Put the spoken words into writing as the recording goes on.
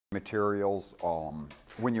materials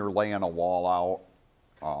when you're laying a wall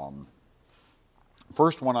out.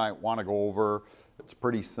 First one I want to go over, it's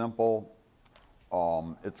pretty simple.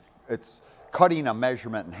 It's cutting a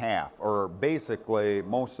measurement in half, or basically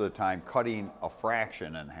most of the time cutting a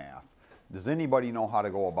fraction in half. Does anybody know how to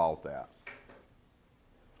go about that?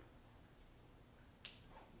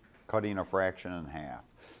 Cutting a fraction in half.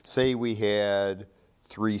 Say we had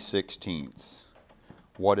 3/16.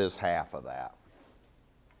 What is half of that?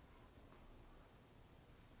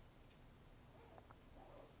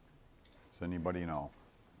 Does anybody know?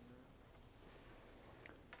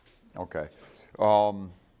 Okay.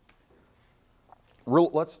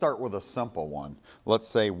 Let's start with a simple one. Let's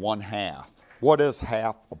say 1/2. What is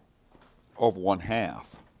half of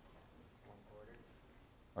 1/2?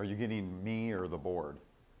 Are you getting me or the board?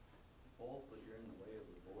 Both, but you're in the way of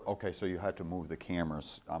the board. Okay, so you have to move the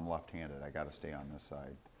cameras. I'm left-handed. I got to stay on this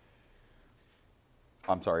side.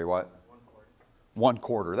 I'm sorry, what?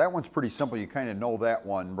 1/4. That one's pretty simple. You kind of know that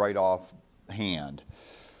one right off hand.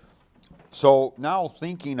 So now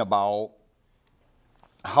thinking about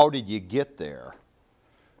how did you get there?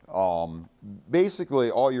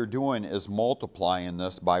 Basically all you're doing is multiplying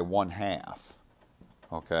this by 1/2.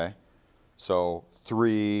 Okay? So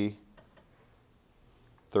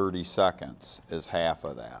 3/32 is half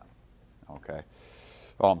of that. Okay?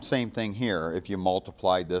 Same thing here. If you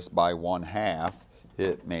multiplied this by 1/2,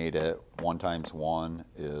 it made it 1 times 1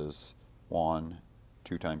 is 1,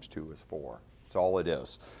 2 times 2 is 4. That's all it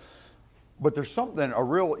is. But there's something, a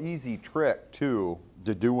real easy trick too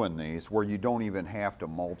to doing these where you don't even have to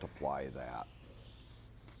multiply that.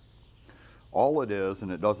 All it is,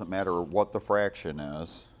 and it doesn't matter what the fraction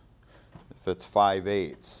is, if it's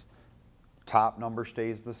 5/8, top number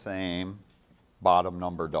stays the same, bottom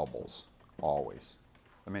number doubles, always.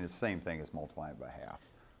 I mean, it's the same thing as multiplying by half.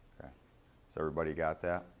 Okay. So everybody got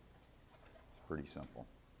that? It's pretty simple.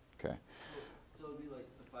 Okay. So it'd be like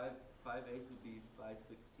the 5/8 would be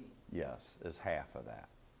 5/16. Yes, is half of that.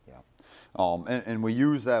 Yeah. And we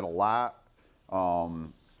use that a lot,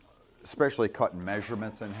 especially cutting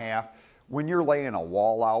measurements in half. When you're laying a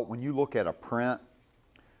wall out, when you look at a print,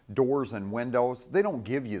 doors and windows, they don't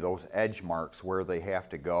give you those edge marks where they have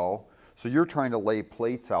to go. So you're trying to lay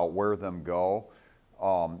plates out where them go.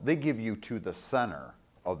 They give you to the center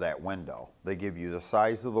of that window. They give you the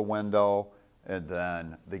size of the window, and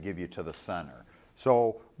then they give you to the center.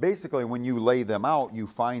 So basically when you lay them out, you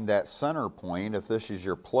find that center point. If this is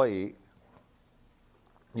your plate,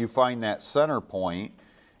 you find that center point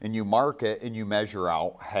and you mark it and you measure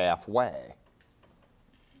out halfway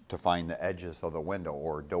to find the edges of the window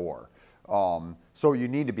or door. So you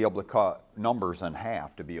need to be able to cut numbers in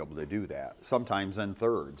half to be able to do that. Sometimes in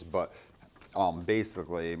thirds, but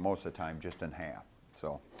basically most of the time just in half.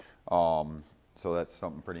 So that's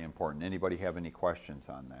something pretty important. Anybody have any questions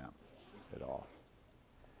on that at all?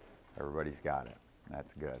 Everybody's got it.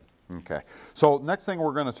 That's good. Okay. So next thing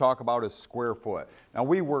we're going to talk about is square foot. Now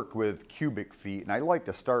we work with cubic feet, and I like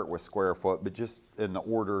to start with square foot, but just in the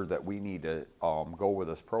order that we need to go with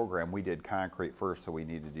this program, we did concrete first, so we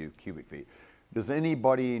need to do cubic feet. Does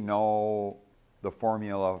anybody know the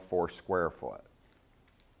formula for square foot?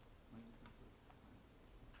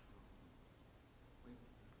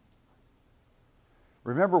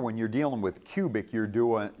 Remember, when you're dealing with cubic, you're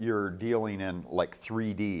dealing in like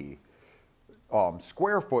 3D.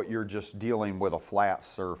 Square foot, you're just dealing with a flat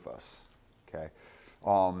surface. Okay.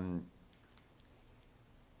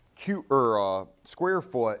 Square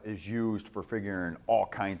foot is used for figuring all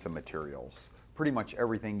kinds of materials. Pretty much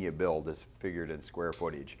everything you build is figured in square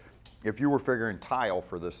footage. If you were figuring tile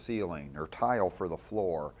for the ceiling, or tile for the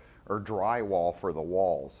floor, or drywall for the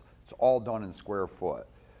walls, it's all done in square foot.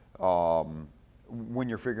 When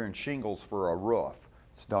you're figuring shingles for a roof,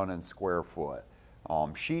 it's done in square foot.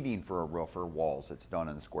 Sheeting for a roof or walls, it's done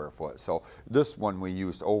in square foot. So this one we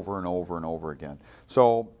used over and over and over again.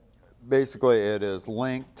 So basically it is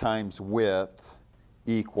length times width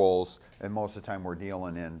equals, and most of the time we're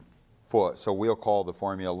dealing in foot, so we'll call the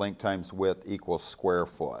formula length times width equals square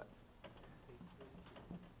foot.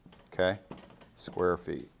 Okay? Square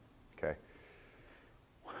feet. Okay?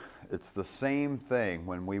 It's the same thing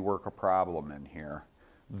when we work a problem in here.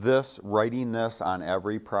 Writing this on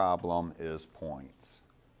every problem is points.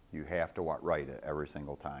 You have to write it every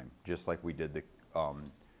single time, just like we did when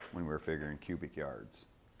we were figuring cubic yards.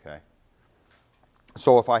 Okay?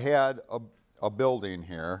 So if I had a building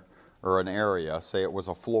here, or an area, say it was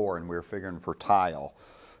a floor and we were figuring for tile,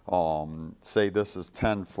 say this is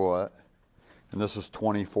 10 foot and this is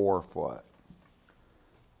 24 foot.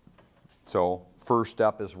 So first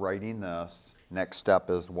step is writing this. Next step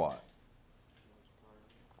is what?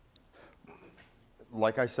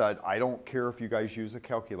 like I said, I don't care if you guys use a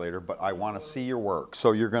calculator, but I want to see your work.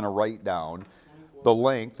 So you're going to write down the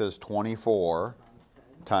length is 24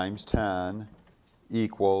 times 10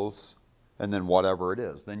 equals, and then whatever it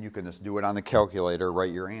is. Then you can just do it on the calculator,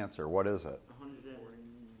 write your answer. What is it?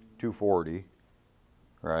 240,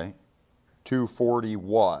 right? 240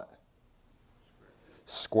 what?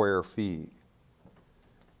 Square feet.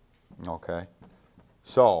 Okay.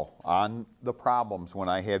 So on the problems, when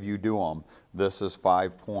I have you do them, this is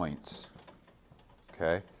 5 points.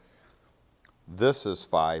 Okay. This is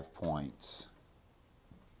 5 points.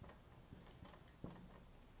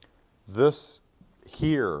 This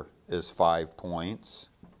here is 5 points.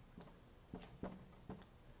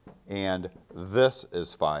 And this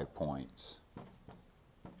is 5 points.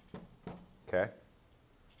 Okay?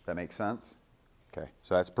 That makes sense? Okay,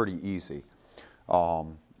 so that's pretty easy.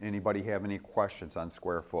 Anybody have any questions on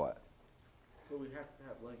square foot? So we have to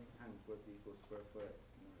have length times width equals square foot.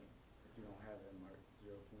 If you don't have it, mark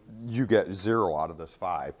 0 points. You get 0 out of this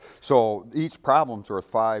 5. So each problem's worth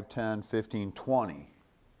 5, 10, 15, 20.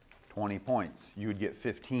 20 points. You would get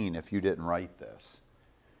 15 if you didn't write this.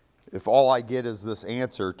 If all I get is this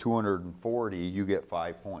answer, 240, you get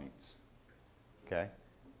 5 points. Okay?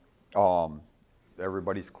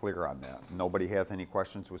 Everybody's clear on that. Nobody has any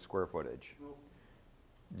questions with square footage? Nope.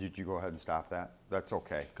 Did you go ahead and stop that? That's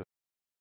okay.